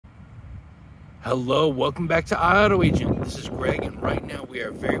Hello, welcome back to iAutoAgent. This is Greg, and right now we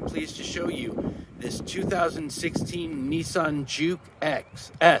are very pleased to show you this 2016 Nissan Juke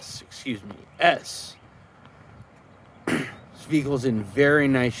S. This vehicle's in very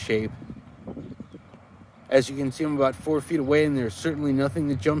nice shape. As you can see, I'm about 4 feet away, and there's certainly nothing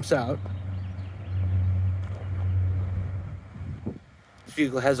that jumps out. This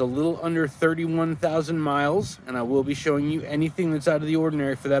vehicle has a little under 31,000 miles, and I will be showing you anything that's out of the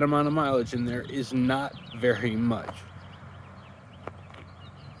ordinary for that amount of mileage, and there is not very much.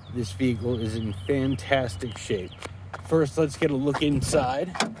 This vehicle is in fantastic shape. First, let's get a look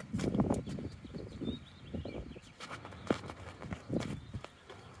inside.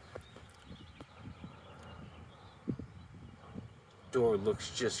 Door looks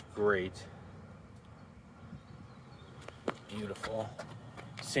just great. Beautiful.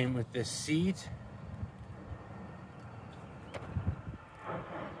 Same with this seat.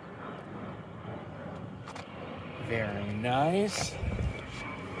 Very nice.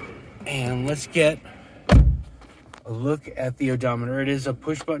 And let's get a look at the odometer. It is a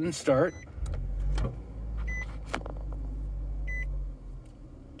push button start.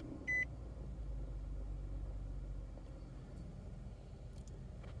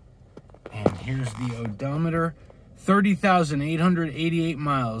 And here's the odometer. 30,888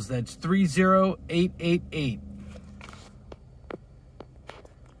 miles. That's 30,888.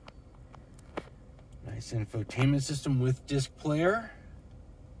 Nice infotainment system with disc player.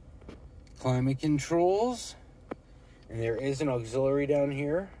 Climate controls. And there is an auxiliary down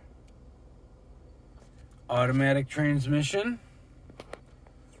here. Automatic transmission.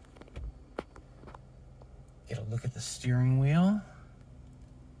 Get a look at the steering wheel.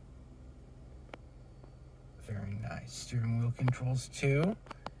 Very nice. Steering wheel controls too.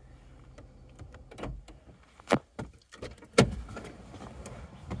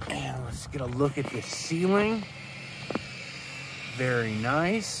 And let's get a look at the ceiling. Very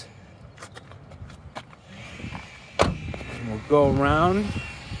nice. And we'll go around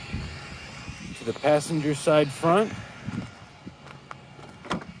to the passenger side front.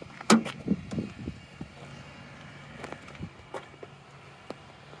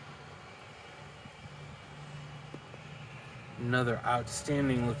 Another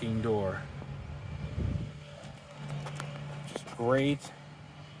outstanding looking door. Just great.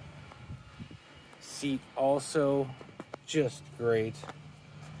 Seat also just great.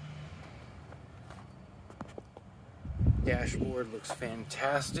 Dashboard looks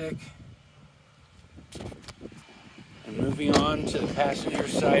fantastic. And moving on to the passenger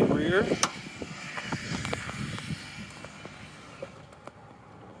side rear.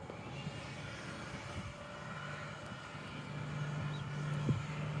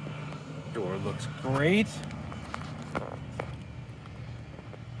 Door looks great.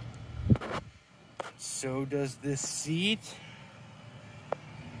 So does this seat.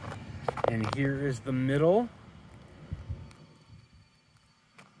 And here is the middle.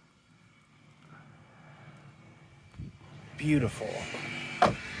 Beautiful.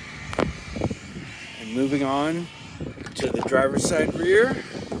 And moving on to the driver's side rear.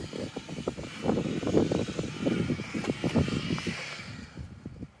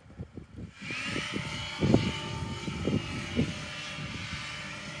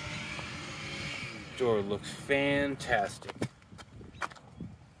 Door looks fantastic.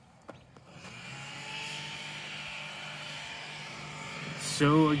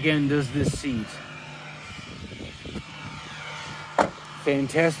 So again does this seat.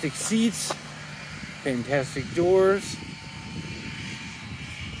 Fantastic seats, fantastic doors,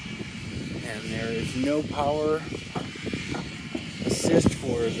 and there is no power assist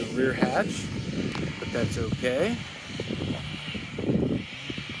for the rear hatch, but that's okay.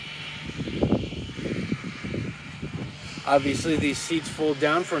 Obviously, these seats fold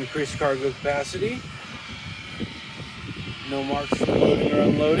down for increased cargo capacity. No marks for loading or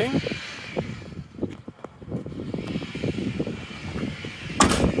unloading.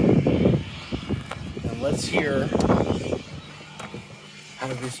 And let's hear how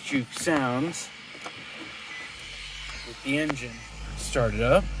this Juke sounds with the engine started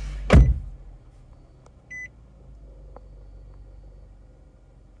up.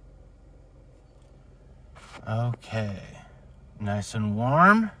 Okay. Nice and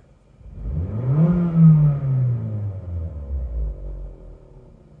warm.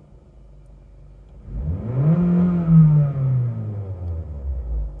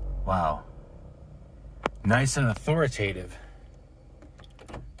 Wow. Nice and authoritative.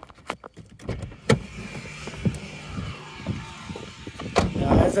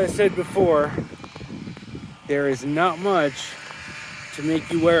 Now, as I said before, there is not much to make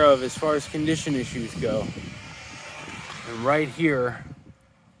you aware of as far as condition issues go. And right here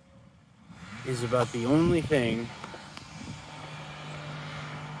is about the only thing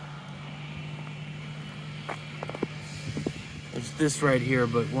there's this right here,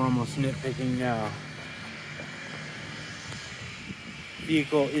 but we're almost nitpicking now.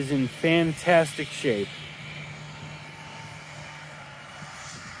 Vehicle is in fantastic shape.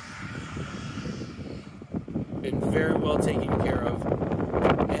 Been very well taken care of.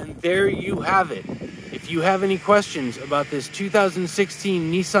 And there you have it. If you have any questions about this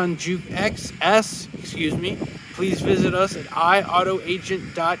 2016 Nissan Juke S, please visit us at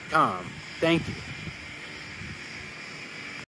iAutoAgent.com. Thank you.